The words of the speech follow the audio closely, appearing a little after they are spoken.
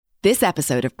This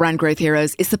episode of Brand Growth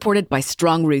Heroes is supported by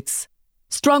Strong Roots.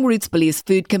 Strong Roots believes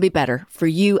food can be better for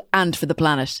you and for the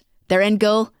planet. Their end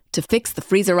goal? To fix the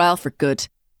freezer aisle for good.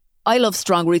 I love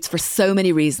Strong Roots for so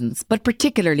many reasons, but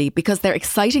particularly because their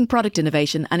exciting product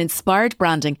innovation and inspired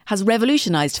branding has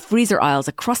revolutionised freezer aisles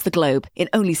across the globe in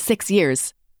only 6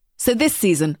 years. So this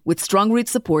season, with Strong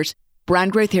Roots support,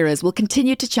 Brand Growth Heroes will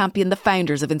continue to champion the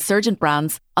founders of insurgent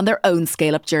brands on their own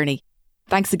scale-up journey.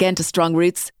 Thanks again to Strong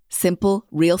Roots. Simple,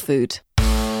 real food.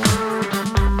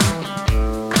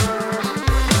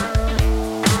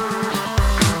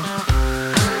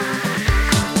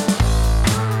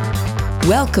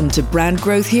 Welcome to Brand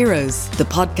Growth Heroes, the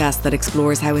podcast that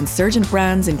explores how insurgent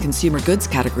brands in consumer goods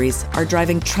categories are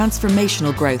driving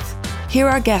transformational growth. Here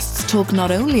our guests talk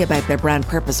not only about their brand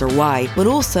purpose or why, but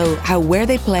also how where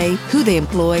they play, who they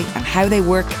employ, and how they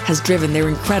work has driven their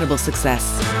incredible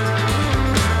success.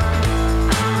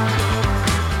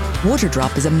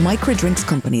 Waterdrop is a micro-drinks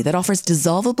company that offers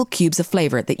dissolvable cubes of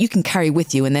flavour that you can carry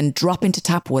with you and then drop into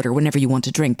tap water whenever you want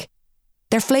to drink.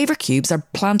 Their flavour cubes are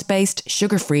plant-based,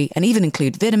 sugar-free, and even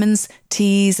include vitamins,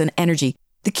 teas, and energy.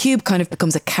 The cube kind of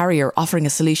becomes a carrier, offering a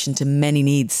solution to many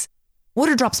needs.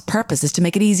 Waterdrop's purpose is to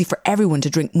make it easy for everyone to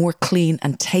drink more clean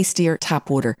and tastier tap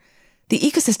water. The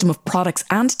ecosystem of products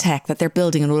and tech that they're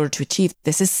building in order to achieve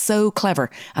this is so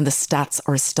clever, and the stats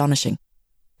are astonishing.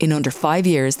 In under 5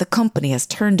 years, the company has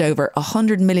turned over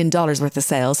 $100 million worth of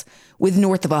sales, with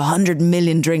north of 100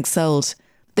 million drinks sold.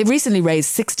 They've recently raised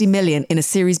 $60 million in a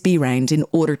Series B round in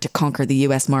order to conquer the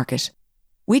US market.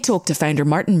 We talked to founder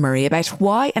Martin Murray about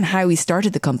why and how he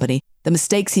started the company, the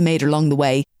mistakes he made along the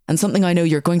way, and something I know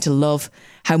you're going to love,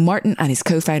 how Martin and his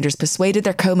co-founders persuaded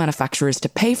their co-manufacturers to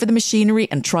pay for the machinery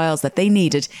and trials that they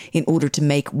needed in order to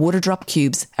make Waterdrop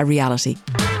cubes a reality.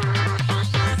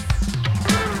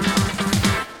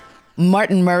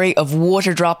 Martin Murray of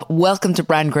Waterdrop, welcome to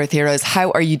Brand Growth Heroes. How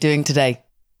are you doing today?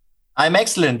 I'm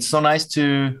excellent. So nice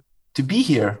to be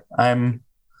here. I'm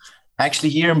actually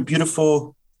here in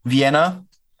beautiful Vienna.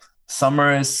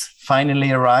 Summer is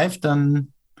finally arrived and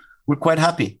we're quite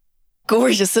happy.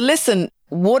 Gorgeous. So listen,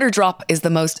 Waterdrop is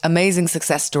the most amazing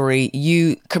success story.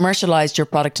 You commercialized your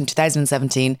product in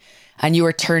 2017 and you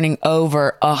are turning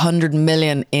over 100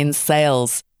 million in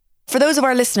sales. For those of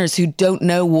our listeners who don't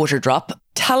know Waterdrop,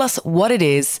 tell us what it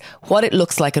is, what it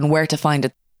looks like, and where to find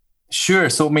it. Sure.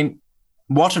 So,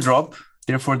 Waterdrop,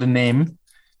 therefore the name,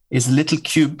 is a little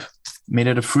cube made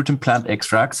out of fruit and plant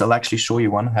extracts. I'll actually show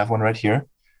you one. I have one right here.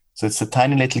 So it's a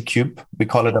tiny little cube. We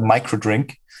call it a micro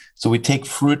drink. So we take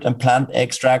fruit and plant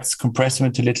extracts, compress them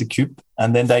into a little cube.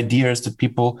 And then the idea is that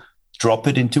people drop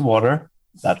it into water.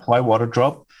 That's why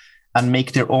Waterdrop, and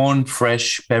make their own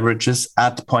fresh beverages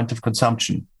at the point of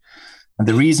consumption. And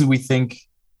the reason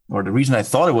I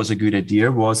thought it was a good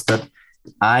idea was that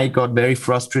I got very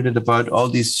frustrated about all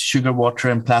these sugar water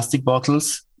and plastic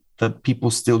bottles that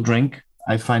people still drink.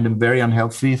 I find them very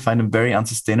unhealthy, find them very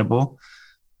unsustainable.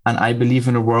 And I believe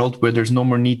in a world where there's no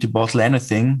more need to bottle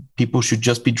anything. People should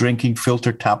just be drinking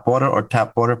filtered tap water or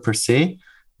tap water per se.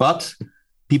 But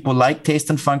people like taste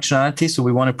and functionality. So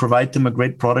we want to provide them a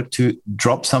great product to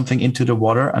drop something into the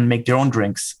water and make their own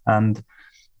drinks. And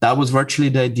that was virtually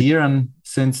the idea. And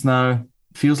since now,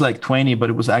 feels like 20, but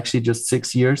it was actually just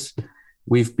 6 years.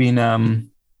 We've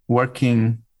been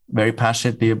working very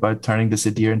passionately about turning this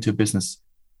idea into a business.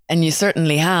 And you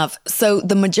certainly have. So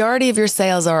the majority of your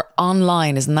sales are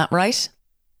online, isn't that right?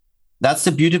 That's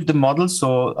the beauty of the model.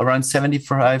 So around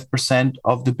 75%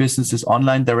 of the business is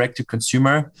online, direct to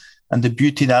consumer. And the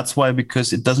beauty, that's why,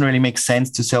 because it doesn't really make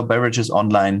sense to sell beverages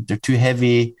online. They're too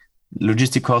heavy.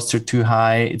 Logistic costs are too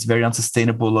high. It's very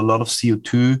unsustainable, a lot of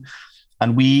CO2.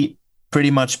 And we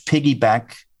pretty much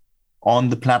piggyback on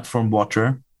the platform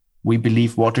water. We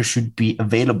believe water should be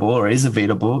available or is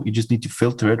available. You just need to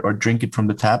filter it or drink it from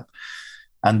the tap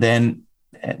and then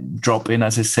drop in,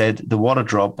 as I said, the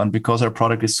Waterdrop. And because our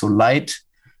product is so light,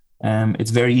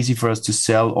 it's very easy for us to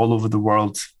sell all over the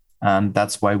world. And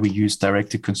that's why we use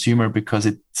direct to consumer, because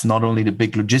it's not only the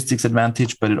big logistics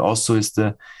advantage, but it also is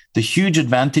the huge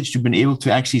advantage to being able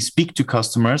to actually speak to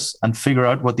customers and figure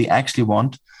out what they actually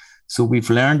want. So we've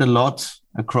learned a lot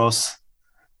across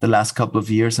the last couple of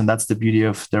years, and that's the beauty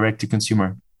of direct to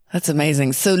consumer. That's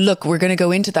amazing. So look, we're going to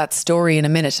go into that story in a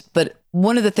minute, but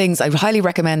one of the things I highly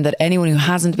recommend that anyone who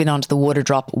hasn't been onto the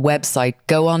Waterdrop website,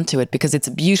 go onto it, because it's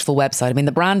a beautiful website.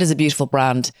 The brand is a beautiful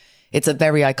brand. It's a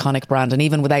very iconic brand. And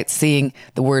even without seeing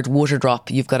the word Waterdrop,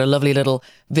 you've got a lovely little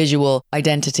visual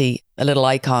identity, a little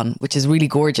icon, which is really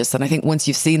gorgeous. And I think once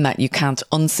you've seen that, you can't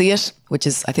unsee it, which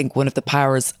is, I think, one of the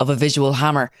powers of a visual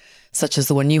hammer, such as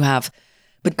the one you have.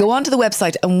 But go onto the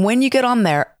website, and when you get on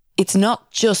there, it's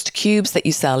not just cubes that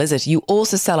you sell, is it? You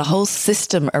also sell a whole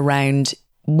system around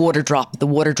Waterdrop, the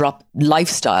Waterdrop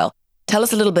lifestyle. Tell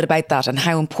us a little bit about that and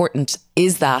how important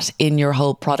is that in your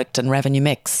whole product and revenue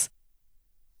mix?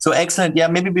 So excellent. Yeah,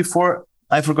 maybe before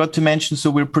I forgot to mention, so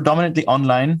we're predominantly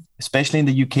online, especially in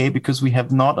the UK, because we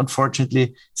have not,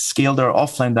 unfortunately, scaled our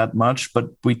offline that much,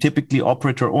 but we typically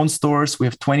operate our own stores. We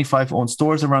have 25 own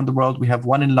stores around the world. We have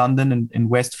one in London in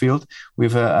Westfield. We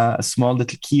have a small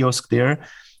little kiosk there.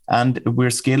 And we're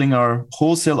scaling our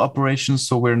wholesale operations.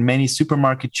 So we're in many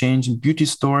supermarket chains and beauty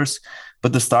stores,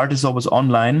 but the start is always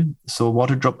online. So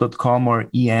waterdrop.com or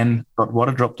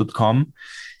en.waterdrop.com.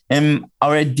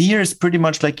 Our idea is pretty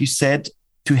much like you said,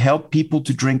 to help people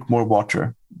to drink more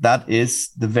water. That is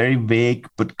the very vague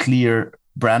but clear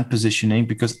brand positioning,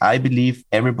 because I believe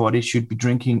everybody should be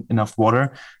drinking enough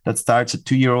water. That starts at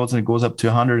 2-year-olds and it goes up to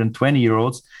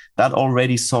 120-year-olds. That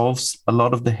already solves a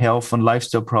lot of the health and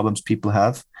lifestyle problems people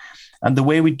have. And the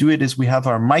way we do it is we have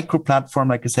our micro platform,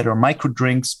 like I said, our micro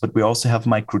drinks, but we also have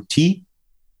micro tea,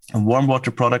 a warm water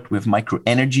product. We have micro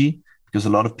energy, because a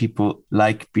lot of people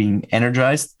like being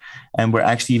energized. And we're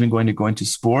actually even going to go into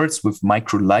sports with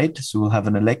Micro Light. So we'll have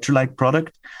an electrolyte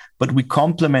product, but we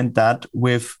complement that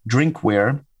with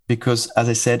drinkware, because as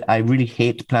I said, I really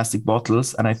hate plastic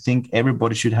bottles. And I think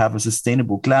everybody should have a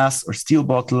sustainable glass or steel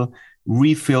bottle,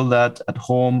 refill that at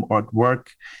home or at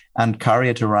work and carry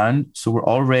it around. So we're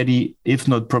already, if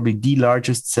not probably the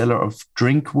largest seller of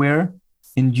drinkware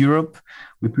in Europe.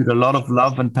 We put a lot of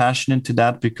love and passion into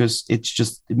that because it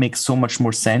makes so much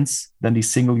more sense than these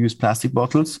single-use plastic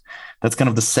bottles. That's kind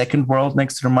of the second world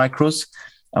next to the micros.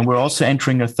 And we're also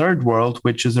entering a third world,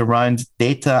 which is around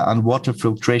data and water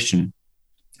filtration.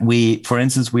 For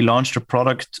instance, we launched a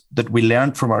product that we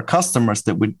learned from our customers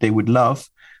that they would love,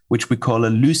 which we call a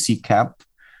Lucy cap.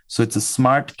 So it's a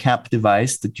smart cap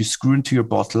device that you screw into your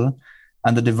bottle.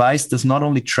 And the device does not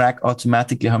only track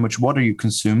automatically how much water you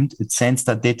consumed, it sends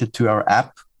that data to our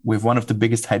app. We have one of the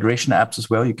biggest hydration apps as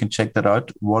well. You can check that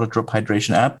out, Waterdrop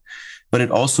Hydration app. But it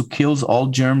also kills all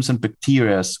germs and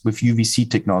bacteria with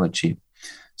UVC technology.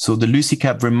 So the Lucy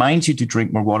cap reminds you to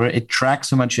drink more water. It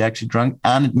tracks how much you actually drank,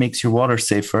 and it makes your water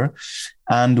safer.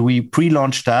 And we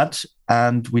pre-launched that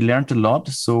and we learned a lot.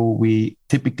 So we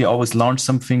typically always launch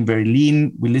something very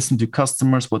lean. We listen to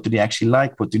customers. What do they actually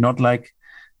like? What do not like?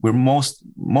 We're most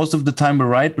of the time we're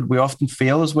right, but we often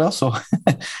fail as well. So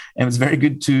and it's very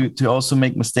good to also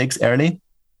make mistakes early.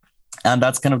 And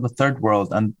that's kind of the third world.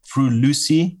 And through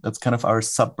Lucy, that's kind of our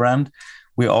sub brand.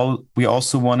 We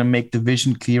also want to make the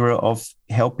vision clearer of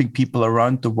helping people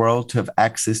around the world to have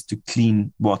access to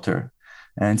clean water.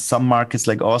 And in some markets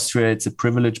like Austria, it's a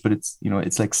privilege, but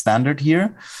it's like standard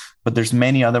here. But there's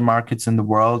many other markets in the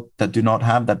world that do not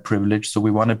have that privilege. So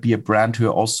we want to be a brand who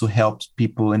also helps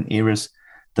people in areas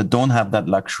that don't have that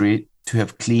luxury to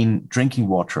have clean drinking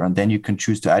water. And then you can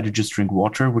choose to either just drink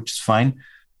water, which is fine,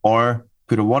 or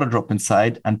put a water drop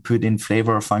inside and put in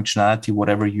flavor or functionality,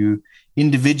 whatever you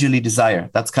individually desire.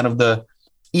 That's kind of the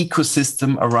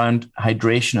ecosystem around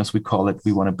hydration, as we call it,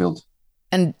 we want to build.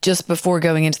 And just before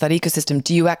going into that ecosystem,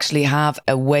 do you actually have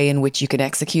a way in which you can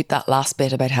execute that last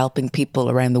bit about helping people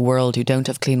around the world who don't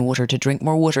have clean water to drink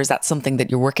more water? Is that something that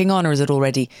you're working on, or is it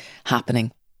already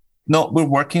happening? No, we're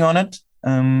working on it.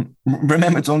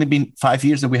 Remember, it's only been 5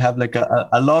 years that we have like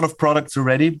a lot of products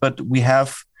already, but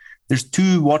there's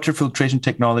 2 water filtration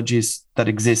technologies that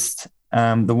exist.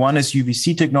 The one is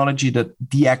UVC technology that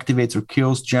deactivates or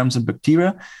kills germs and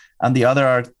bacteria. And the other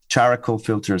are charcoal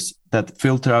filters that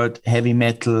filter out heavy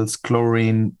metals,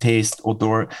 chlorine, taste,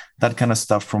 odor, that kind of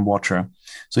stuff from water.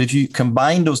 So if you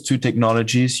combine those 2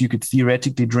 technologies, you could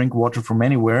theoretically drink water from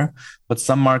anywhere, but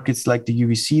some markets like the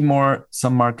UVC more,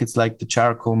 some markets like the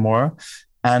charcoal more.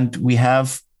 And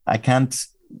I can't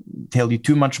tell you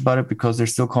too much about it because they're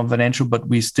still confidential, but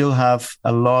we still have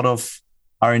a lot of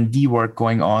R&D work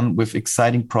going on with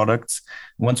exciting products.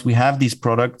 Once we have these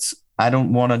products, I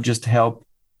don't want to just help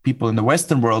people in the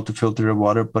Western world to filter their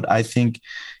water, but I think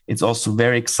it's also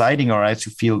very exciting, or I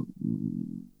actually feel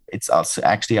it's also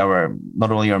actually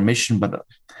not only our mission, but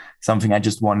something I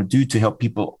just want to do to help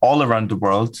people all around the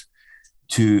world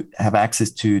to have access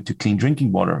to clean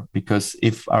drinking water. Because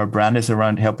if our brand is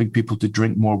around helping people to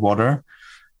drink more water,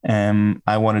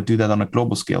 I want to do that on a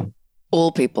global scale.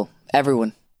 All people,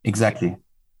 everyone. Exactly.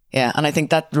 Yeah, and I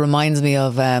think that reminds me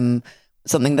of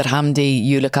something that Hamdi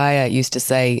Ulukaya used to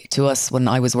say to us when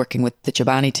I was working with the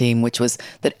Chobani team, which was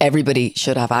that everybody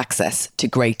should have access to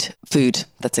great food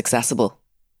that's accessible.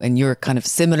 And you're kind of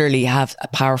similarly have a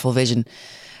powerful vision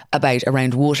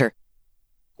around water.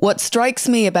 What strikes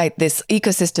me about this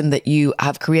ecosystem that you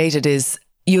have created is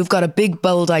you've got a big,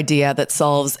 bold idea that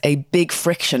solves a big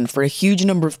friction for a huge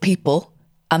number of people,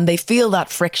 and they feel that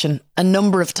friction a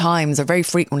number of times or very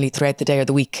frequently throughout the day or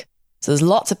the week. So there's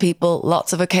lots of people,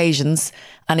 lots of occasions,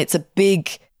 and it's a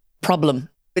big problem.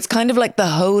 It's kind of like the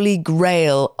holy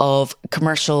grail of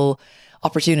commercial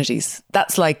opportunities.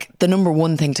 That's like the number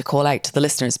one thing to call out to the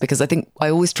listeners, because I think I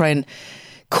always try and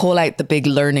call out the big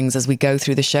learnings as we go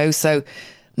through the show. So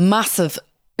massive,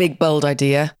 big, bold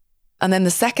idea. And then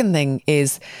the second thing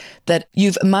is that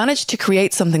you've managed to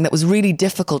create something that was really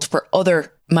difficult for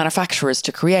other manufacturers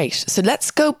to create. So let's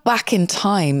go back in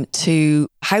time to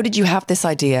how did you have this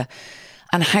idea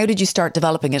and how did you start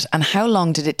developing it and how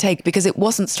long did it take? Because it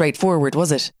wasn't straightforward,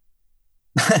 was it?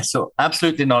 So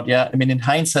absolutely not. Yeah. I mean, in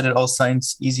hindsight, it all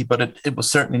sounds easy, but it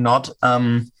was certainly not. I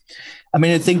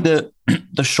mean, I think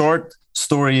the short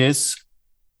story is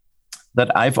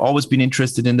that I've always been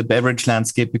interested in the beverage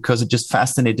landscape because it just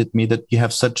fascinated me that you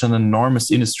have such an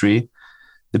enormous industry.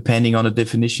 Depending on the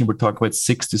definition, we're talking about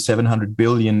 600 to 700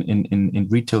 billion in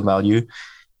retail value,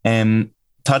 and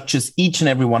touches each and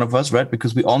every one of us, right?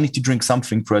 Because we all need to drink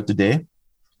something throughout the day.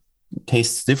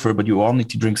 Tastes differ, but you all need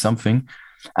to drink something.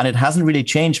 And it hasn't really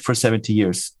changed for 70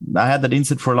 years. I had that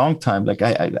insight for a long time. Like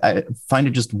I find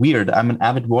it just weird. I'm an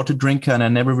avid water drinker and I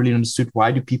never really understood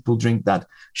why do people drink that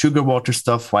sugar water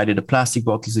stuff? Why did the plastic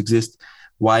bottles exist?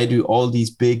 Why do all these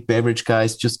big beverage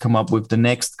guys just come up with the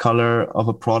next color of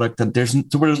a product? And there's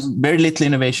very little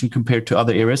innovation compared to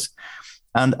other eras.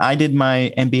 And I did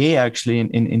my MBA actually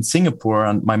in Singapore,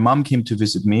 and my mom came to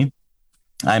visit me.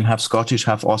 I'm half Scottish,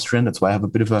 half Austrian. That's why I have a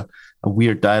bit of a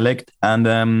weird dialect.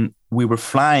 And we were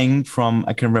flying from,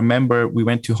 I can remember we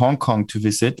went to Hong Kong to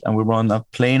visit, and we were on a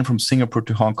plane from Singapore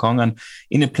to Hong Kong. And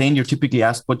in a plane, you're typically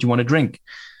asked what you want to drink.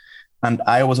 And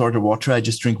I always order water. I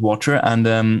just drink water.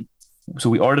 And so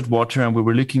we ordered water and we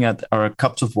were looking at our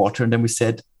cups of water. And then we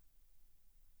said,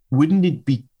 wouldn't it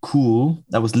be cool?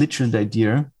 That was literally the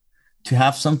idea, to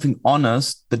have something on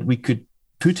us that we could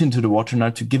put into the water now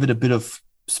to give it a bit of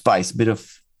spice, a bit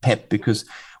of pep, because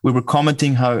we were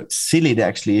commenting how silly it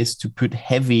actually is to put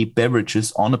heavy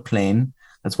beverages on a plane.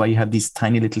 That's why you have these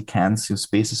tiny little cans. Your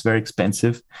space is very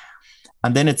expensive.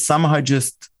 And then it somehow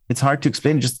just, it's hard to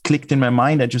explain. It just clicked in my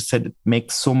mind. I just said, it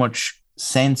makes so much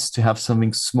sense to have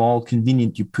something small,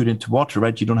 convenient you put into water,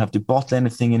 right? You don't have to bottle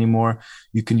anything anymore.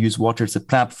 You can use water as a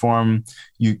platform.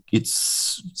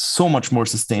 It's so much more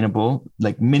sustainable,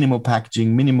 like minimal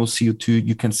packaging, minimal CO2.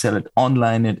 You can sell it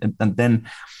online. And then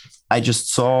I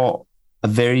just saw a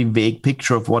very vague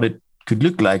picture of what it could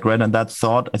look like, right? And that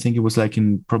thought, I think it was like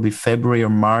in probably February or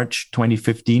March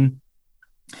 2015,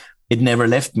 it never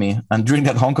left me. And during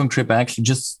that Hong Kong trip, I actually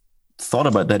just thought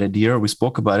about that idea, or we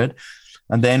spoke about it.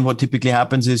 And then what typically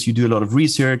happens is you do a lot of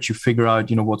research, you figure out,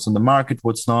 what's on the market,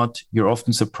 what's not. You're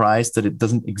often surprised that it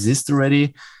doesn't exist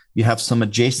already. You have some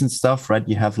adjacent stuff, right?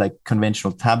 You have like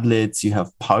conventional tablets, you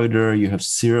have powder, you have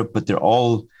syrup, but they're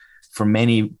all, for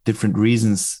many different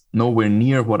reasons, nowhere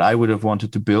near what I would have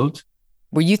wanted to build.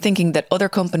 Were you thinking that other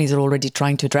companies are already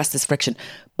trying to address this friction,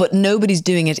 but nobody's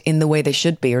doing it in the way they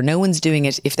should be, or no one's doing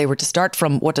it if they were to start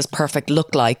from what does perfect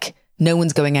look like? No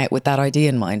one's going out with that idea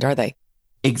in mind, are they?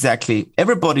 Exactly.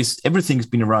 Everything's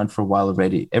been around for a while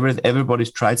already.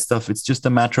 Everybody's tried stuff. It's just a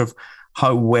matter of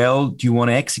how well do you want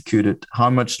to execute it?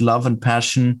 How much love and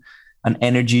passion and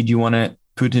energy do you want to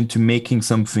put into making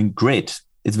something great?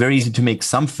 It's very easy to make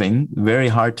something, very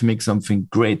hard to make something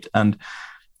great. And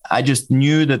I just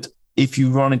knew that if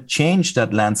you want to change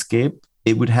that landscape,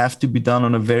 it would have to be done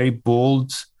on a very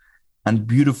bold and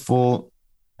beautiful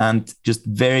and just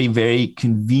very, very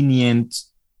convenient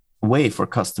way for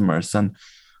customers. And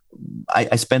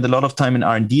I spent a lot of time in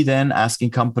R&D then asking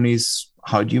companies,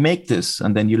 how do you make this?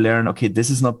 And then you learn, okay,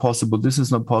 this is not possible,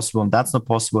 and that's not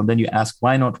possible. And then you ask,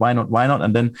 why not?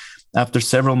 And then after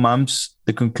several months,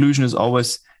 the conclusion is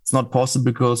always, it's not possible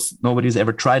because nobody's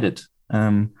ever tried it.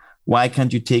 Why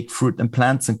can't you take fruit and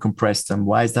plants and compress them?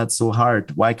 Why is that so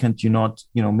hard? Why can't you not,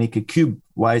 make a cube?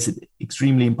 Why is it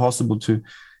extremely impossible to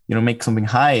make something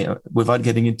high without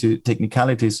getting into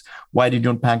technicalities? Why did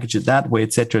you not package it that way,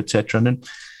 et cetera, et cetera? And then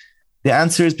the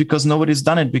answer is because nobody's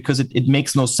done it, because it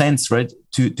makes no sense, right?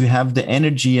 To have the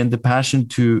energy and the passion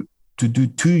to do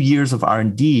 2 years of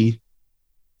R&D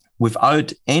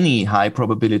without any high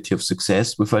probability of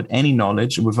success, without any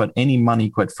knowledge, without any money,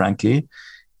 quite frankly.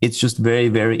 It's just very,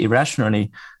 very irrationally.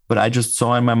 But I just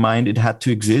saw in my mind it had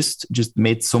to exist, just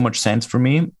made so much sense for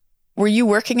me. Were you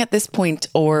working at this point,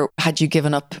 or had you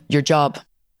given up your job?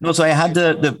 No, so I had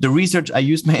the research. I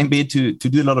used my MBA to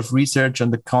do a lot of research on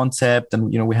the concept,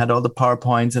 and we had all the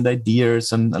PowerPoints and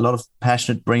ideas and a lot of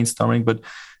passionate brainstorming. But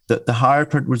the hard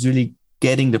part was really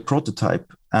getting the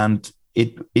prototype. And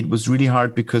it was really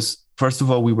hard because, first of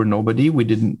all, we were nobody.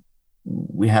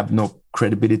 We have no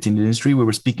credibility in the industry. We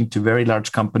were speaking to very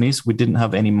large companies. We didn't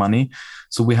have any money.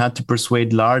 So we had to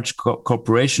persuade large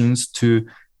corporations to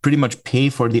pretty much pay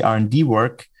for the R&D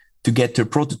work to get to a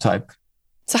prototype.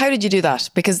 So how did you do that?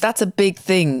 Because that's a big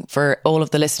thing for all of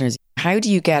the listeners. How do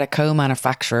you get a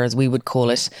co-manufacturer, as we would call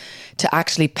it, to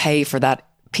actually pay for that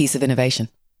piece of innovation?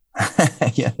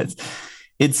 Yeah,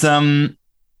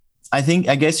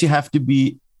 I guess you have to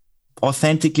be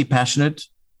authentically passionate.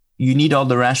 You need all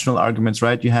the rational arguments,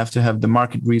 right? You have to have the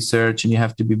market research, and you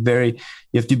have to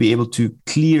be able to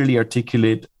clearly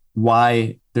articulate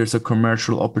why there's a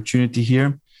commercial opportunity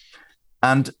here.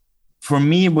 And for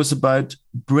me, it was about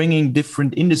bringing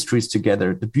different industries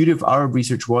together. The beauty of our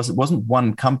research was it wasn't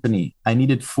one company. I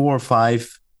needed 4 or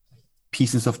 5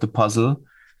 pieces of the puzzle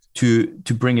to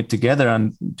bring it together.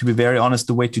 And to be very honest,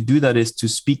 the way to do that is to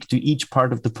speak to each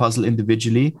part of the puzzle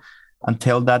individually and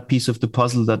tell that piece of the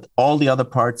puzzle that all the other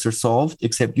parts are solved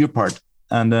except your part.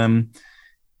 And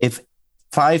if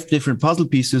 5 different puzzle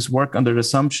pieces work under the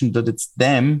assumption that it's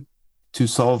them to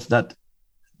solve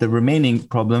the remaining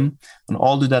problem, and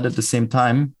all do that at the same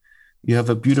time, you have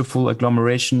a beautiful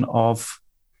agglomeration of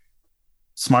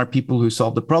smart people who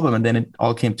solved the problem, and then it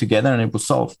all came together and it was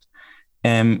solved.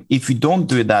 If you don't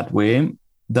do it that way,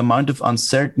 the amount of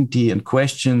uncertainty and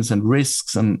questions and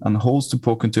risks and holes to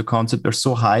poke into a concept are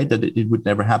so high that it would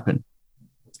never happen.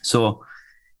 So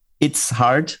it's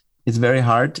hard. It's very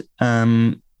hard.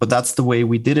 But that's the way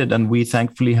we did it. And we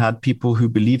thankfully had people who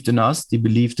believed in us. They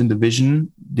believed in the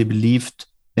vision. They believed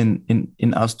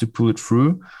in us to pull it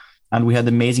through. And we had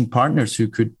amazing partners who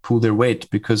could pull their weight,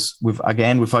 because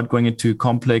without going into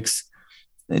complex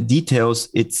details,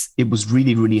 it was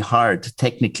really, really hard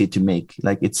technically to make.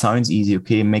 Like, it sounds easy.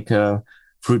 Okay, make a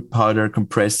fruit powder,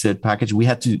 compress it, package. We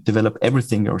had to develop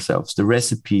everything ourselves, the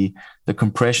recipe, the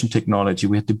compression technology.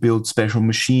 We had to build special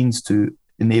machines to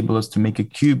enable us to make a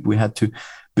cube. We had to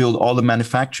build all the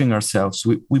manufacturing ourselves.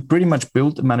 We pretty much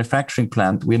built a manufacturing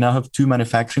plant. We now have 2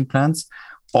 manufacturing plants.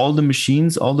 All the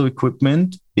machines, all the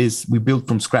equipment we built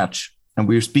from scratch. And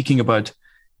we're speaking about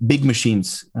big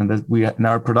machines. And that in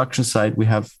our production side, we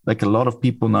have like a lot of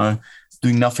people now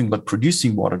doing nothing but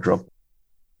producing Waterdrop.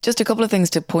 Just a couple of things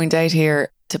to point out here,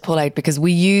 to pull out, because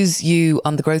we use you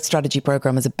on the growth strategy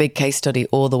program as a big case study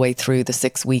all the way through the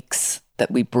 6 weeks that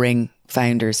we bring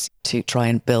founders to try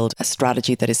and build a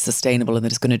strategy that is sustainable and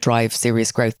that is going to drive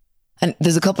serious growth. And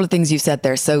there's a couple of things you've said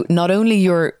there. So not only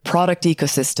your product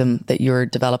ecosystem that you're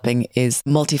developing is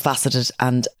multifaceted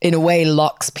and in a way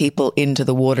locks people into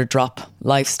the Waterdrop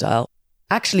lifestyle,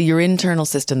 actually your internal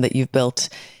system that you've built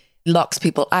locks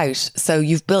people out. So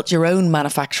you've built your own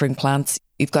manufacturing plants.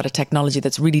 You've got a technology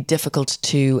that's really difficult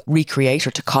to recreate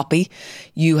or to copy.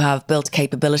 You have built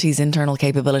capabilities, internal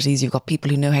capabilities. You've got people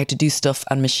who know how to do stuff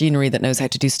and machinery that knows how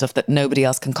to do stuff that nobody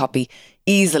else can copy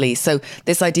easily. So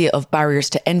this idea of barriers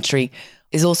to entry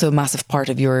is also a massive part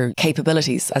of your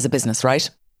capabilities as a business, right?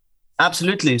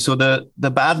 Absolutely. So the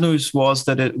bad news was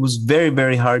that it was very,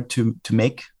 very hard to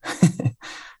make.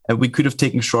 And we could have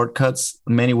taken shortcuts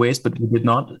in many ways, but we did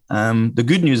not. The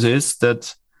good news is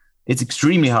that it's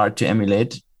extremely hard to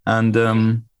emulate.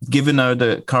 And given now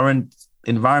the current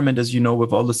environment, as you know,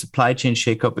 with all the supply chain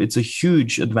shakeup, it's a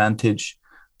huge advantage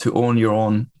to own your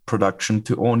own production,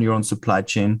 to own your own supply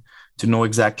chain, to know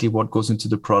exactly what goes into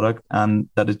the product, and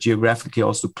that is geographically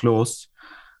also close.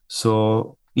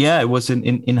 So yeah, it was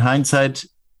in hindsight,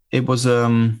 it was,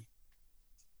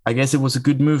 I guess it was a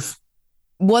good move.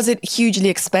 Was it hugely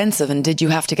expensive, and did you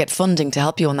have to get funding to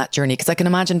help you on that journey? Because I can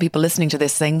imagine people listening to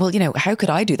this saying, well, how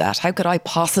could I do that? How could I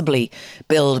possibly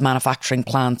build manufacturing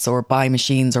plants or buy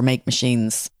machines or make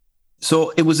machines?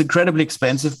 So it was incredibly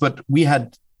expensive, but we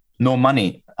had no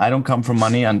money. I don't come from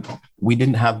money, and we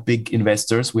didn't have big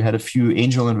investors. We had a few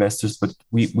angel investors, but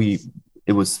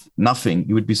it was nothing.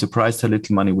 You would be surprised how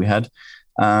little money we had.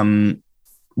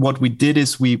 What we did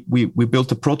is we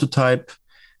built a prototype.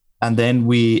 And then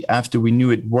after we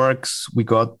knew it works, we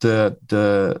got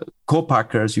the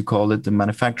co-packer, as you call it, the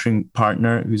manufacturing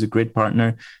partner, who's a great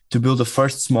partner, to build a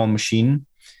first small machine.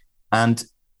 And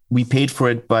we paid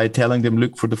for it by telling them,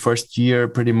 look, for the first year,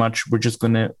 pretty much, we're just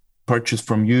going to purchase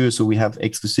from you. So we have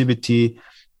exclusivity,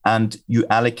 and you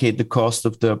allocate the cost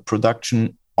of the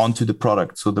production onto the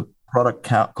product. So the product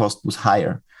cost was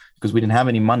higher because we didn't have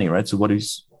any money, right? So what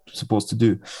is supposed to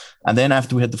do? And then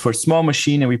after we had the first small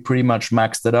machine and we pretty much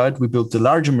maxed that out, we built a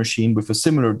larger machine with a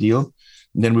similar deal.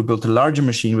 And then we built a larger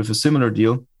machine with a similar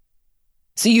deal.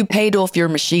 So you paid off your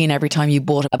machine every time you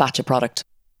bought a batch of product?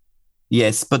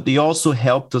 Yes, but they also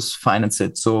helped us finance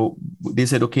it. So they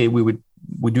said, okay, we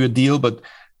do a deal, but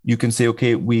you can say,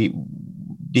 okay,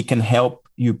 they can help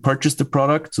you purchase the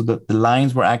product. So that the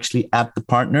lines were actually at the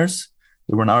partners.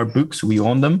 They were in our books. We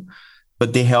own them,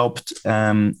 but they helped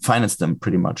finance them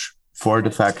pretty much for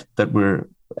the fact that we're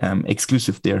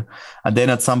exclusive there. And then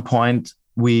at some point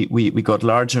we got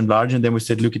larger and larger. And then we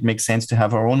said, look, it makes sense to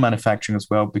have our own manufacturing as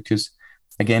well, because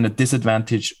again, a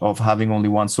disadvantage of having only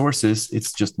one source is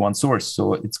it's just one source.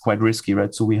 So it's quite risky,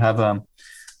 right? So we have,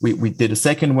 we did a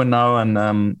second one now,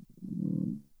 and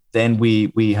then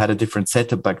we had a different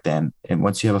setup back then. And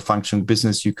once you have a functioning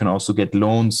business, you can also get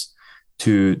loans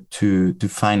to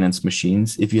finance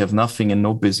machines. If you have nothing and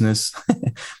no business,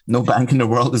 no bank in the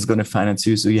world is going to finance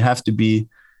you. So you have to be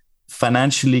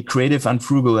financially creative and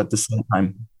frugal at the same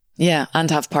time. Yeah, and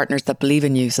have partners that believe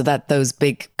in you, so that those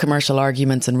big commercial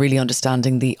arguments and really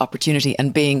understanding the opportunity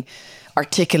and being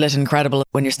articulate and credible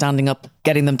when you're standing up,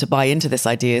 getting them to buy into this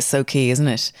idea is so key, isn't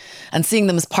it? And seeing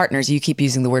them as partners, you keep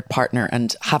using the word partner,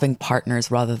 and having partners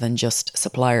rather than just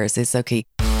suppliers is so key.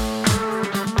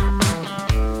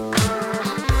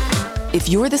 If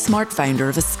you're the smart founder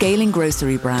of a scaling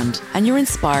grocery brand and you're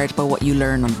inspired by what you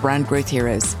learn on Brand Growth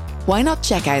Heroes, why not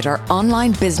check out our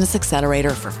online business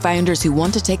accelerator for founders who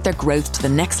want to take their growth to the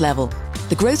next level?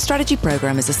 The Growth Strategy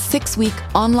Programme is a 6-week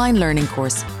online learning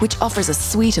course which offers a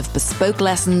suite of bespoke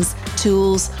lessons,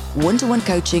 tools, one-to-one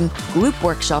coaching, group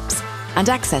workshops, and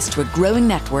access to a growing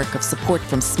network of support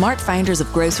from smart founders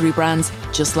of grocery brands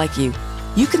just like you.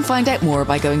 You can find out more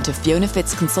by going to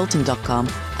fionafittsconsulting.com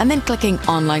and then clicking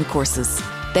online courses.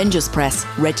 Then just press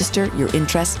register your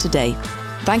interest today.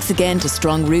 Thanks again to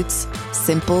Strong Roots,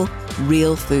 simple,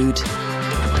 real food.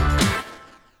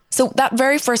 So that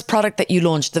very first product that you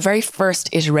launched, the very first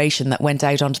iteration that went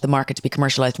out onto the market to be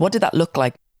commercialized, what did that look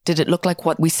like? Did it look like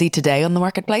what we see today on the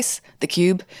marketplace? The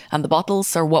cube and the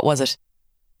bottles, or what was it?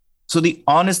 So the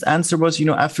honest answer was,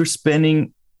 after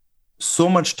spending so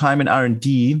much time in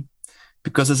R&D,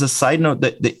 because as a side note,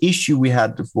 the issue we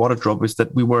had with Waterdrop is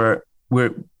that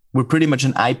we're pretty much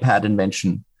an iPad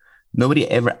invention. Nobody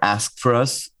ever asked for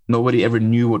us. Nobody ever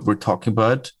knew what we're talking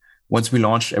about. Once we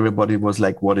launched, everybody was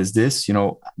like, what is this?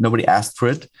 Nobody asked for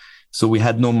it. So we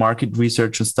had no market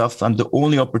research and stuff. And the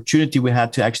only opportunity we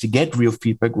had to actually get real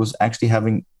feedback was actually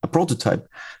having a prototype.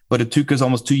 But it took us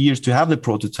almost 2 years to have the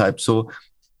prototype. So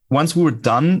once we were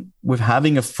done with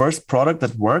having a first product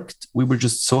that worked, we were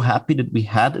just so happy that we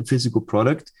had a physical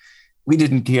product. We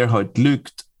didn't care how it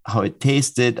looked, how it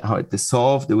tasted, how it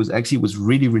dissolved. It was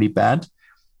really, really bad.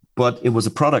 But it was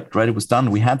a product, right? It was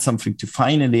done. We had something to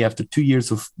finally, after 2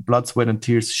 years of blood, sweat, and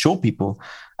tears, show people.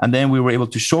 And then we were able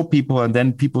to show people, and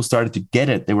then people started to get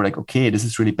it. They were like, okay, this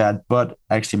is really bad, but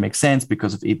actually makes sense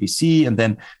because of ABC. And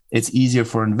then it's easier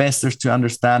for investors to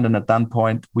understand. And at that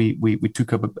point, we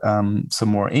took up some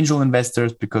more angel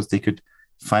investors because they could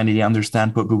finally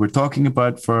understand what we were talking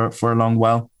about for a long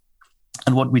while.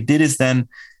 And what we did is then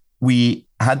we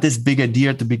had this big idea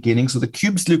at the beginning. So the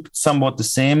cubes looked somewhat the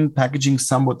same, packaging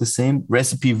somewhat the same,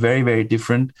 recipe very, very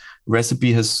different.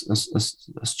 Recipe has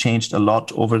changed a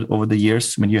lot over the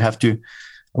years. I mean, you have to,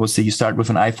 I would say you start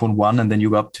with an iPhone 1 and then you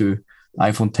go up to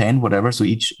iPhone 10, whatever. So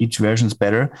each version is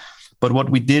better. But what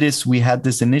we did is we had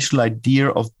this initial idea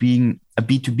of being a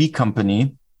B2B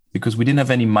company because we didn't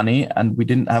have any money and we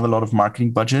didn't have a lot of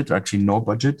marketing budget, or actually no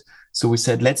budget. So we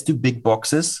said, let's do big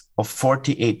boxes of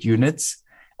 48 units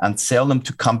and sell them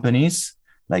to companies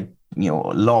like,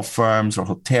 law firms or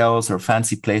hotels or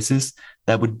fancy places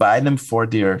that would buy them for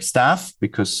their staff,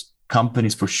 because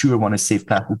companies for sure want to save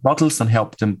plastic bottles and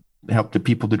help the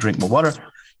people to drink more water.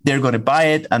 They're going to buy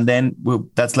it. And then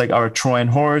that's like our Trojan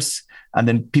horse. And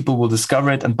then people will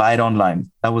discover it and buy it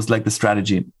online. That was like the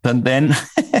strategy. And then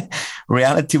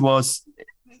reality was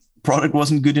product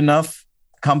wasn't good enough.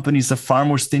 Companies are far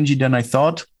more stingy than I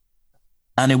thought.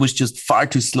 And it was just far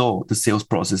too slow, the sales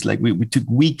process. Like we took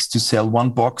weeks to sell one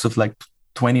box of like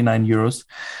 29 euros.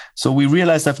 So we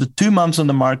realized after 2 months on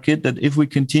the market that if we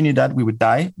continue that, we would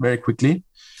die very quickly.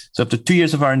 So after 2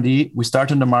 years of R&D, we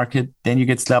start on the market, then you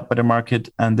get slapped by the market.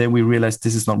 And then we realized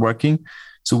this is not working.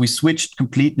 So we switched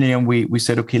completely and we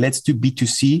said, okay, let's do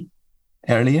B2C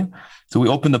earlier. So we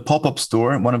opened a pop-up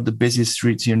store, one of the busiest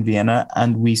streets here in Vienna,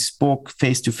 and we spoke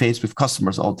face-to-face with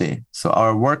customers all day. So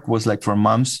our work was like for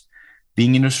months,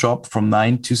 being in the shop from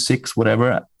 9 to 6,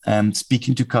 whatever,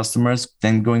 speaking to customers,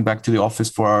 then going back to the office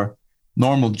for our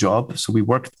normal job. So we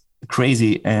worked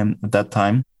crazy at that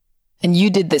time. And you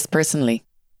did this personally?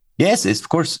 Yes, of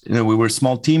course. We were a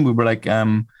small team. We were like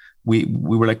we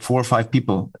were like 4 or 5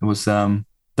 people. It was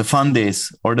the fun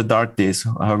days or the dark days,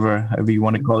 however you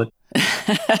want to call it.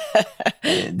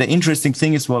 The interesting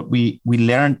thing is what we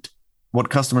learned what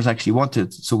customers actually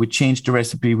wanted. So we changed the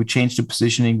recipe, we changed the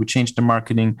positioning, we changed the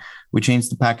marketing, we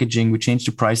changed the packaging, we changed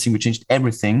the pricing, we changed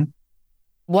everything.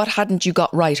 What hadn't you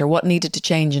got right, or what needed to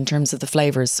change in terms of the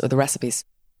flavors or the recipes?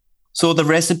 So the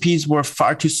recipes were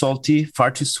far too salty,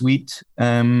 far too sweet.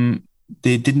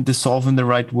 They didn't dissolve in the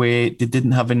right way. They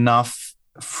didn't have enough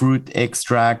fruit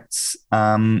extracts.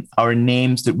 Our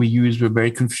names that we used were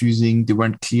very confusing. They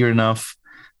weren't clear enough.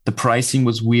 The pricing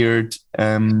was weird.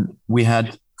 We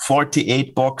had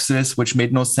 48 boxes, which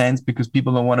made no sense because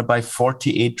people don't want to buy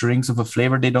 48 drinks of a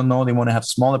flavor they don't know. They want to have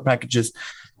smaller packages.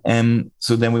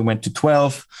 So then we went to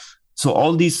 12. So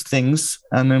all these things.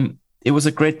 And it was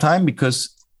a great time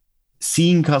because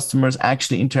seeing customers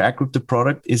actually interact with the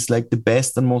product is like the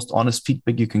best and most honest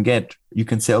feedback you can get. You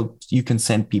can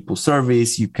send people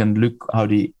surveys, you can look how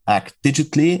they act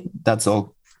digitally. That's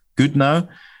all good now.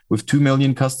 With 2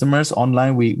 million customers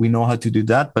online, we know how to do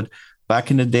that. But back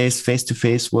in the days,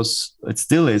 face-to-face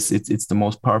it's the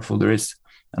most powerful there is.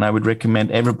 And I would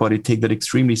recommend everybody take that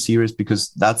extremely serious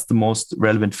because that's the most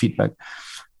relevant feedback.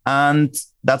 And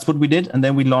that's what we did. And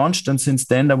then we launched. And since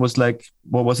then, that was like,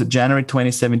 January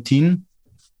 2017.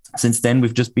 Since then,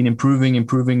 we've just been improving.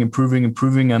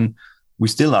 And we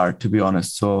still are, to be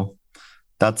honest. So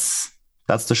that's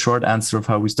the short answer of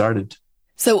how we started.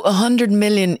 So 100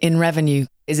 million in revenue.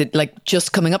 Is it like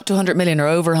just coming up to 100 million or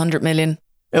over 100 million?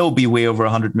 It'll be way over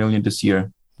 100 million this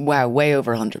year. Wow, way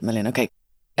over 100 million. Okay.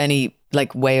 Any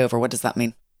like way over, what does that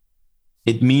mean?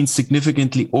 It means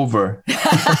significantly over.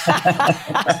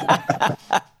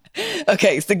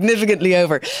 Okay, significantly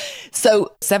over.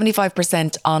 So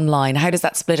 75% online. How does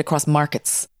that split across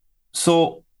markets?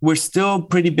 So we're still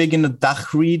pretty big in the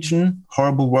DACH region,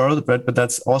 horrible world, but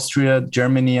that's Austria,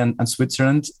 Germany, and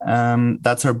Switzerland.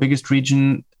 That's our biggest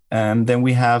region. Then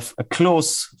we have a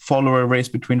close follower race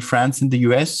between France and the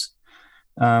US.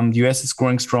 The US is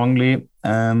growing strongly.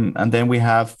 And then we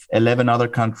have 11 other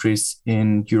countries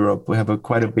in Europe. We have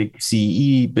quite a big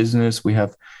CEE business. We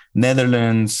have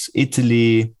Netherlands,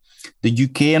 Italy, the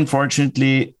UK.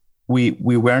 Unfortunately, we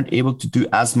weren't able to do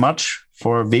as much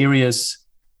for various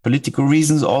political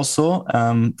reasons also.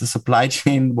 The supply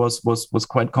chain was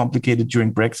quite complicated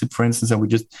during Brexit, for instance, and we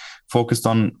just focused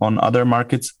on other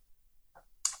markets.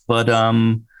 But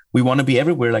we want to be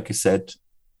everywhere, like I said.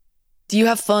 Do you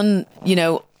have fun,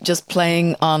 just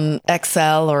playing on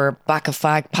Excel or back of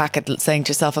fag packet, saying to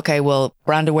yourself, okay, well,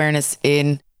 brand awareness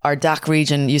in our DACH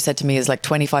region, you said to me, is like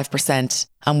 25%,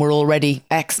 and we're already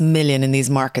X million in these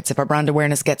markets. If our brand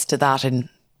awareness gets to that in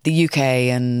the UK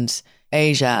and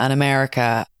Asia and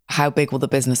America, how big will the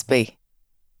business be?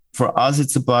 For us,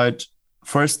 it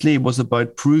was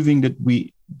about proving that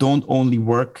we don't only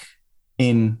work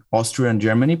in Austria and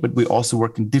Germany, but we also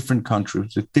work in different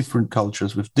countries with different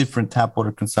cultures, with different tap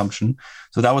water consumption.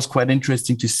 So that was quite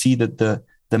interesting to see that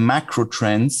the macro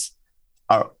trends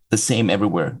are the same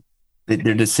everywhere.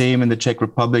 They're the same in the Czech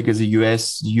Republic as the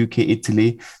US, the UK,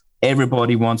 Italy.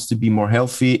 Everybody wants to be more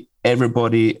healthy.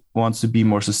 Everybody wants to be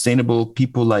more sustainable.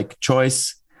 People like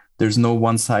choice. There's no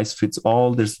one size fits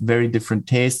all. There's very different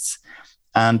tastes.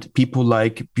 And people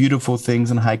like beautiful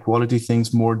things and high quality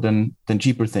things more than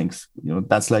cheaper things.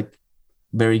 That's like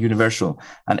very universal.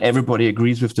 And everybody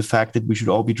agrees with the fact that we should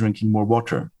all be drinking more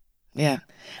water. Yeah.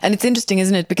 And it's interesting,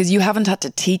 isn't it? Because you haven't had to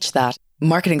teach that.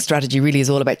 Marketing strategy really is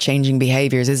all about changing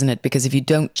behaviors, isn't it? Because if you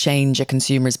don't change a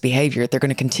consumer's behavior, they're going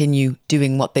to continue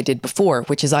doing what they did before,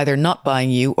 which is either not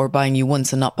buying you or buying you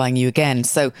once and not buying you again.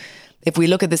 So if we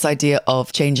look at this idea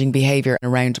of changing behavior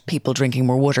around people drinking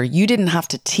more water, you didn't have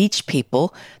to teach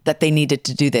people that they needed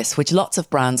to do this, which lots of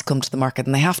brands come to the market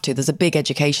and they have to. There's a big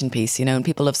education piece, and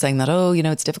people love saying that,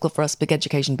 it's difficult for us, big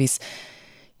education piece.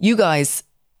 You guys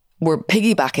were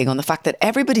piggybacking on the fact that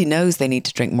everybody knows they need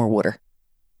to drink more water.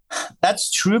 That's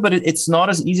true, but it's not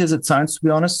as easy as it sounds, to be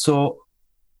honest. So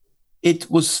it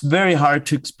was very hard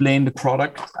to explain the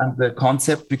product and the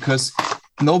concept because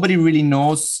nobody really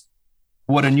knows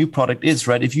what a new product is,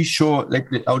 right? If you show,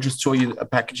 I'll just show you a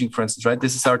packaging, for instance, right?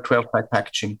 This is our 12-pack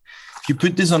packaging. If you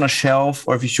put this on a shelf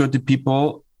or if you show it to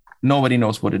people, nobody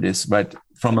knows what it is, right?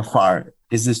 From afar.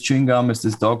 Is this chewing gum? Is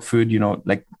this dog food?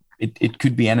 It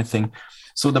could be anything.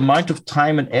 So the amount of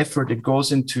time and effort it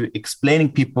goes into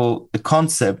explaining people the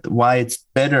concept, why it's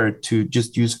better to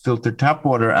just use filtered tap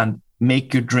water and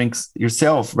make your drinks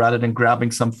yourself rather than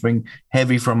grabbing something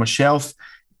heavy from a shelf.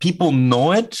 People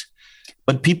know it,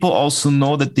 but people also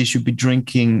know that they should be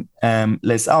drinking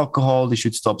less alcohol. They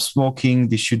should stop smoking.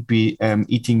 They should be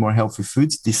eating more healthy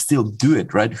foods. They still do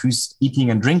it, right? Who's eating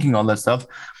and drinking all that stuff?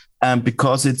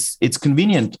 Because it's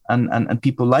convenient and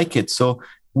people like it. So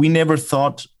we never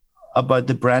thought about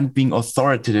the brand being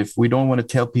authoritative. We don't want to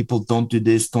tell people, don't do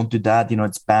this, don't do that,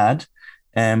 it's bad.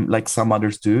 Like some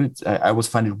others do. I always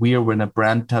find it weird when a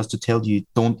brand has to tell you,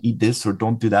 don't eat this or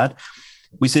don't do that.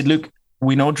 We said, look,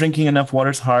 we know drinking enough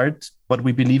water is hard, but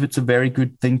we believe it's a very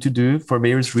good thing to do for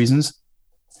various reasons.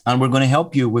 And we're going to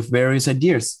help you with various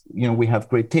ideas. We have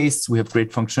great tastes, we have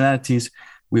great functionalities,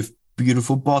 we have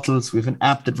beautiful bottles, we have an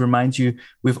app that reminds you,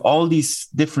 with all these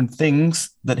different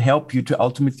things that help you to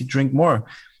ultimately drink more.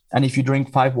 And if you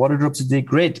drink 5 water drops a day,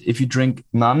 great. If you drink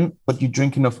none, but you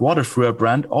drink enough water through our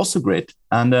brand, also great.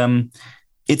 And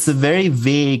it's a very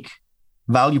vague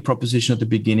value proposition at the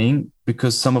beginning,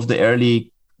 because some of the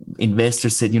early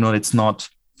investors said, it's not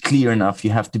clear enough.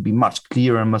 You have to be much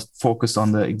clearer and must focus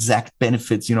on the exact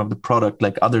benefits, of the product,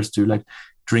 like others do, like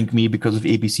drink me because of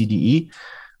A, B, C, D, E.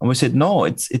 And we said, no,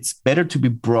 it's better to be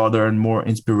broader and more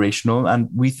inspirational. And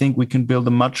we think we can build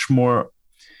a much more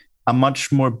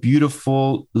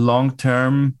beautiful,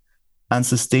 long-term and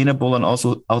sustainable and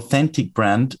also authentic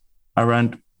brand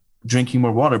around drinking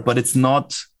more water. But it's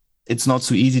not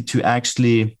so easy to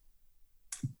actually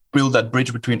build that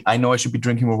bridge between, I know I should be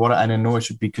drinking more water and I know I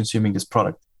should be consuming this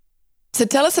product. So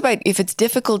tell us about, if it's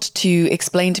difficult to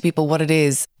explain to people what it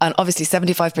is, and obviously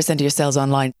 75% of your sales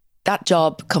online, that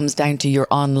job comes down to your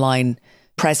online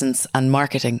presence and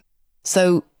marketing.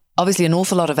 So obviously an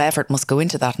awful lot of effort must go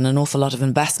into that, and an awful lot of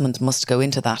investment must go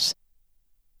into that.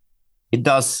 It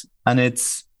does. And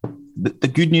it's the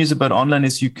good news about online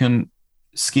is you can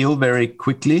scale very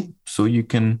quickly. So you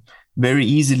can very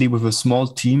easily, with a small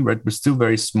team, right, we're still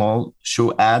very small,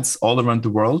 show ads all around the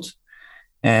world.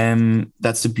 And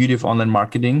that's the beauty of online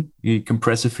marketing. You can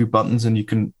press a few buttons and you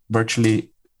can virtually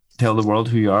tell the world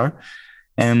who you are.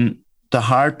 And the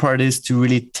hard part is to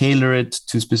really tailor it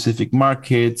to specific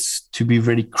markets, to be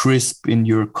very crisp in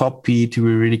your copy, to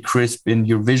be really crisp in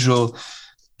your visual.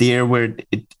 There where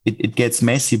it gets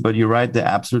messy, but you're right, the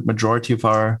absolute majority of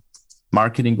our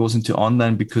marketing goes into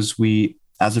online, because we,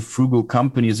 as a frugal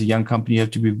company, as a young company, you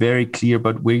have to be very clear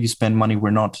about where you spend money,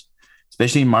 where not.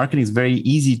 Especially in marketing, it's very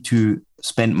easy to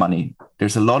spend money.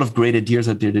 There's a lot of great ideas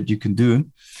out there that you can do,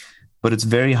 but it's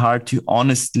very hard to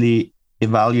honestly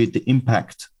evaluate the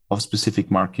impact of specific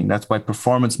marketing. That's why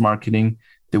performance marketing,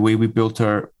 the way we built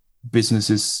our business,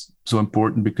 is so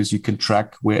important, because you can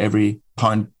track where every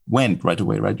pound went right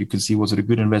away, right? You can see, was it a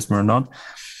good investment or not?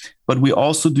 But we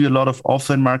also do a lot of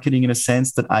offline marketing, in a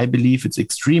sense that I believe it's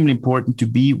extremely important to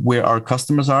be where our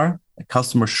customers are. A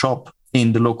customer shop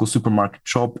in the local supermarket,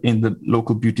 shop in the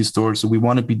local beauty store. So we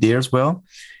want to be there as well.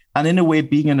 And in a way,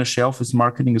 being on a shelf is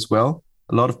marketing as well.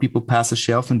 A lot of people pass a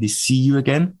shelf and they see you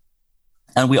again.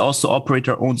 And we also operate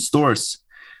our own stores,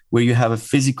 where you have a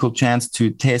physical chance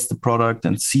to test the product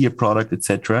and see a product,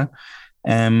 etc.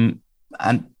 And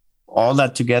all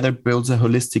that together builds a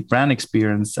holistic brand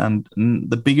experience. And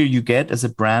the bigger you get as a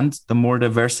brand, the more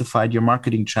diversified your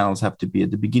marketing channels have to be.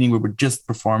 At the beginning, we were just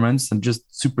performance and just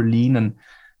super lean and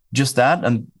just that.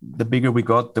 And the bigger we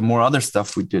got, the more other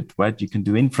stuff we did, right? You can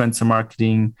do influencer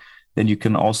marketing. Then you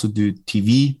can also do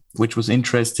TV, which was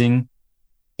interesting.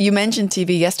 You mentioned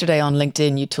TV yesterday on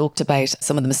LinkedIn. You talked about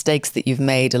some of the mistakes that you've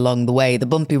made along the way, the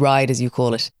bumpy ride, as you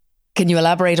call it. Can you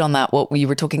elaborate on that? You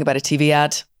were talking about a TV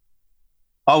ad?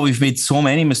 Oh, we've made so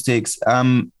many mistakes.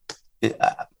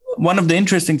 One of the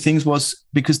interesting things was,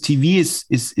 because TV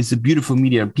is a beautiful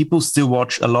media. People still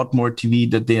watch a lot more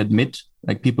TV than they admit.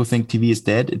 Like, people think TV is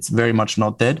dead. It's very much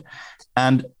not dead.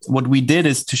 And what we did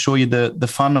is to show you the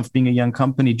fun of being a young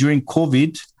company during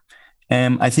COVID.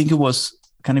 I think it was,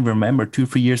 I can't even remember,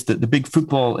 2-3 years, the big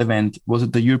football event, was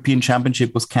it the European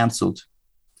Championship, was cancelled.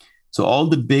 So all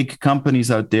the big companies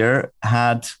out there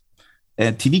had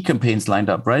TV campaigns lined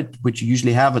up, right? Which you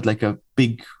usually have at like a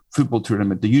big football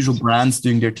tournament, the usual brands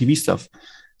doing their TV stuff.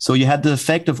 So you had the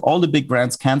effect of all the big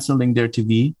brands canceling their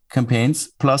TV campaigns,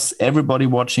 plus everybody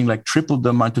watching like triple the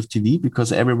amount of TV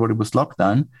because everybody was locked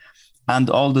down, and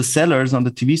all the sellers on the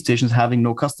TV stations having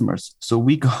no customers. So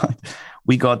we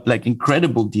got like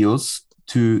incredible deals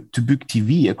to book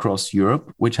TV across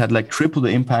Europe, which had like triple the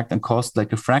impact and cost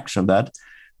like a fraction of that.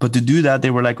 But to do that,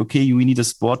 they were like, okay, we need a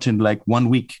spot in like 1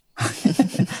 week.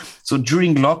 So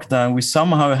during lockdown, we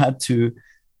somehow had to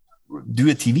do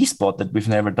a TV spot that we've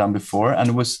never done before. And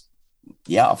it was,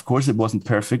 yeah, of course it wasn't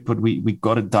perfect, but we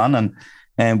got it done,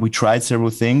 and we tried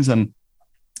several things, and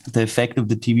the effect of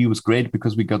the TV was great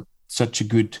because we got such a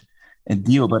good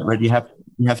deal. But right, you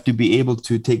have to be able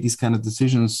to take these kind of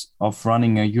decisions of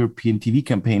running a European TV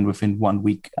campaign within 1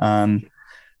 week. And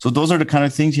so those are the kind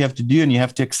of things you have to do, and you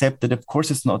have to accept that, of course,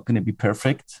 it's not going to be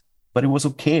perfect, but it was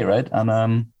okay, right?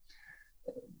 And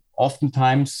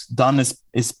oftentimes done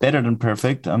is better than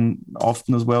perfect. And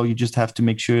often as well, you just have to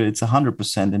make sure it's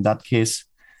 100%. In that case,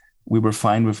 we were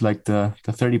fine with like the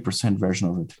 30% version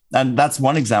of it. And that's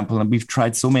one example. And we've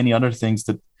tried so many other things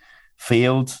that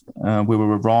failed, where we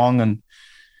were wrong. And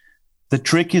the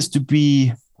trick is to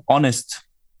be honest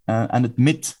and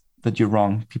admit that you're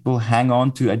wrong. People hang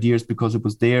on to ideas because it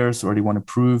was theirs, or they want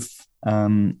to prove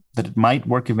that it might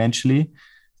work eventually.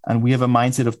 And we have a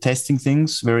mindset of testing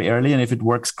things very early. And if it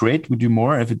works, great, we do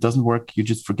more. If it doesn't work, you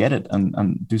just forget it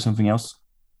and do something else.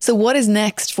 So what is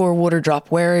next for Waterdrop?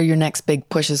 Where are your next big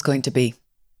pushes going to be?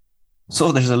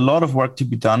 So there's a lot of work to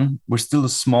be done. We're still a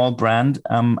small brand.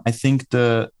 I think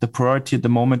the priority at the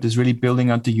moment is really building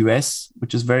out the US,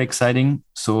 which is very exciting.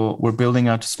 So we're building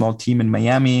out a small team in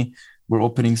Miami. We're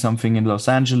opening something in Los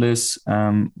Angeles.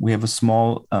 We have a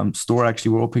small store,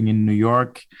 actually, we're opening in New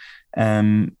York.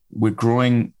 We're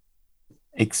growing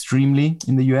extremely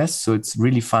in the US. So it's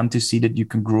really fun to see that you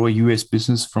can grow a US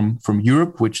business from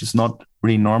Europe, which is not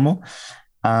really normal.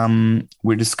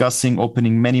 We're discussing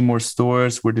opening many more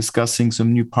stores. We're discussing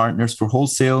some new partners for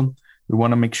wholesale. We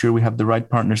want to make sure we have the right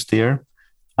partners there.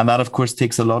 And that, of course,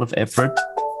 takes a lot of effort.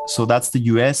 So that's the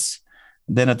US.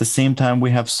 Then at the same time,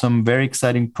 we have some very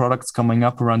exciting products coming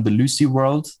up around the Lucy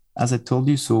world, as I told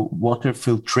you. So water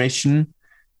filtration,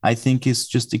 I think, is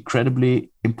just incredibly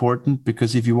important,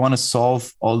 because if you want to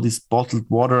solve all this bottled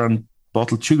water and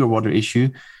bottled sugar water issue,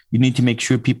 you need to make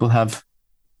sure people have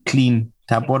clean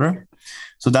tap water.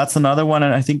 So that's another one.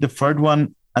 And I think the third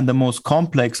one, and the most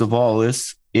complex of all,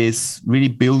 is really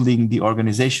building the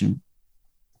organization.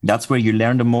 That's where you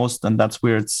learn the most, and that's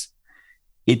where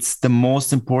it's the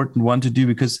most important one to do,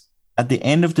 because at the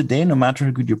end of the day, no matter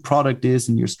how good your product is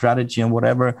and your strategy and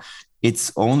whatever,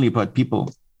 it's only about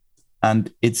people.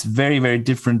 And it's very, very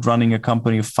different running a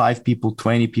company of 5 people,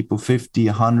 20 people, 50,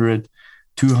 100,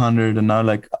 200, and now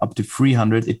like up to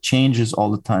 300. It changes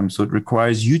all the time. So it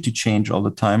requires you to change all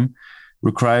the time,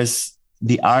 requires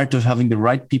the art of having the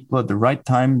right people at the right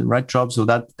time, the right job. So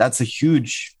that's a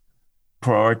huge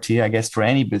priority, I guess, for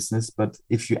any business. But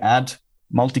if you add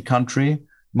multi-country,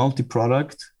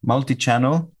 multi-product,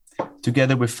 multi-channel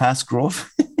together with fast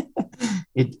growth,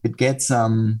 it gets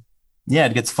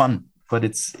fun, but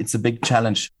it's a big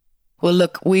challenge. Well,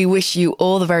 look, we wish you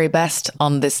all the very best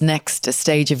on this next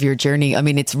stage of your journey. I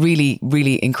mean, it's really,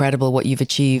 really incredible what you've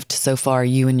achieved so far,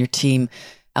 you and your team.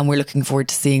 And we're looking forward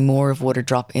to seeing more of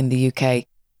Waterdrop in the UK.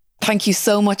 Thank you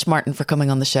so much, Martin, for coming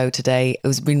on the show today. It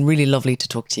has been really lovely to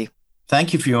talk to you.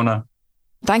 Thank you, Fiona.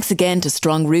 Thanks again to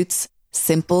Strong Roots,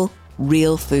 simple,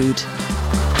 real food.